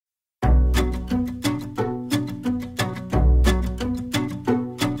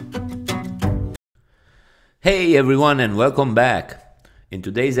Hey everyone and welcome back. In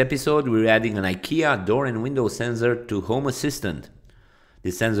today's episode we're adding an IKEA door and window sensor to Home Assistant.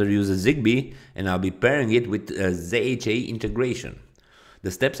 This sensor uses Zigbee and I'll be pairing it with a ZHA integration. The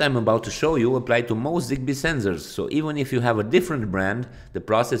steps I'm about to show you apply to most Zigbee sensors, so even if you have a different brand, the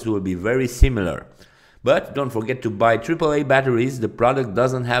process will be very similar. But don't forget to buy AAA batteries, the product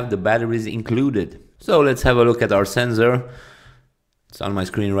doesn't have the batteries included. So let's have a look at our sensor. It's on my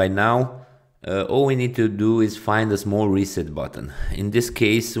screen right now. All we need to do is find a small reset button. In this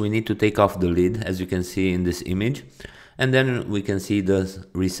case, we need to take off the lid, as you can see in this image, and then we can see the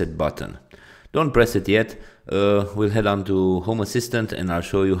reset button. Don't press it yet. We'll head on to Home Assistant and I'll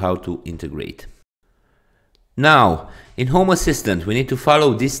show you how to integrate. Now, in Home Assistant, we need to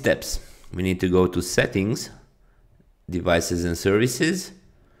follow these steps. We need to go to Settings, Devices and Services.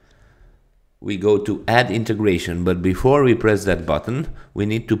 We go to Add Integration, but before we press that button, we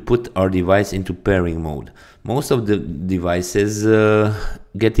need to put our device into pairing mode. Most of the devices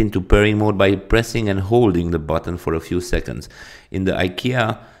get into pairing mode by pressing and holding the button for a few seconds. In the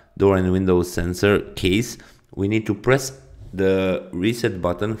IKEA door and window sensor case, we need to press the reset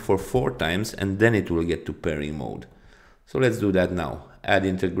button for 4 times and then it will get to pairing mode. So let's do that now. Add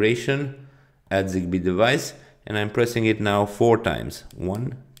Integration, Add Zigbee device, and I'm pressing it now 4 times.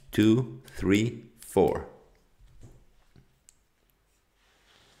 1, 2, 3, 4.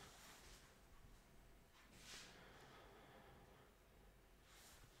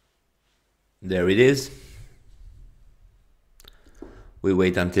 There it is. We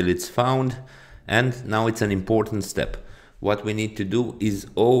wait until it's found, and now it's an important step. What we need to do is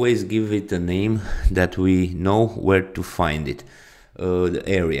always give it a name that we know where to find it, the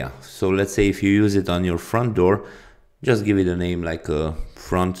area. So let's say if you use it on your front door, just give it a name like a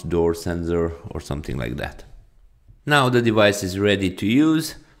front door sensor or something like that. Now the device is ready to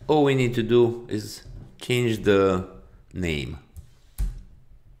use. All we need to do is change the name.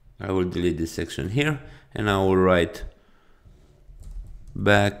 I will delete this section here and I will write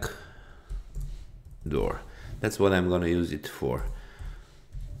back door. That's what I'm gonna use it for.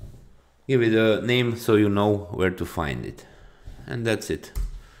 Give it a name so you know where to find it. And that's it.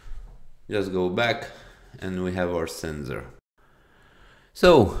 Just go back and we have our sensor.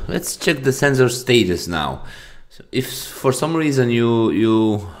 So let's check the sensor status now. So if for some reason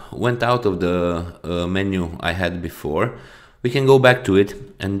you went out of the menu I had before, we can go back to it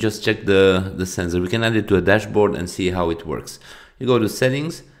and just check the sensor. We can add it to a dashboard and see how it works. You go to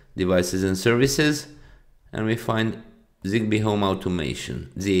Settings, Devices and Services, and we find Zigbee Home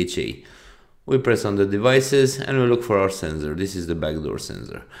Automation, ZHA. We press on the devices and we look for our sensor. This is the backdoor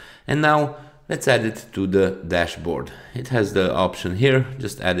sensor. And now let's add it to the dashboard. It has the option here,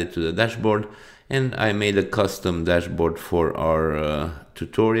 just add it to the dashboard. And I made a custom dashboard for our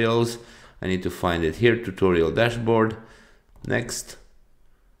tutorials. I need to find it here, tutorial dashboard, next,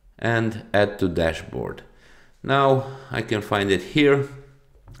 and add to dashboard. Now I can find it here,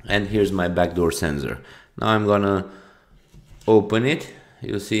 and here's my backdoor sensor. Now I'm gonna open it.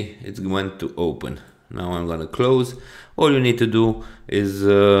 You see it went to open. Now I'm gonna close. All you need to do is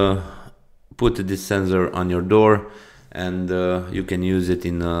put this sensor on your door and you can use it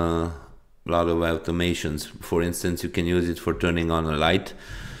in a lot of automations. For instance, you can use it for turning on a light,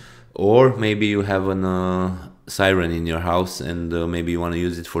 or maybe you have a siren in your house and maybe you want to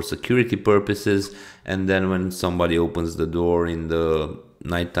use it for security purposes, and then when somebody opens the door in the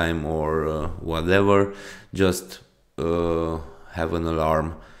nighttime or whatever, just have an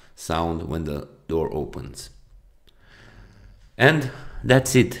alarm sound when the door opens. And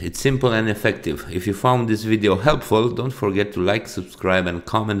that's it. It's simple and effective. If you found this video helpful, don't forget to like, subscribe and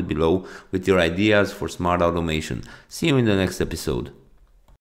comment below with your ideas for smart automation. See you in the next episode.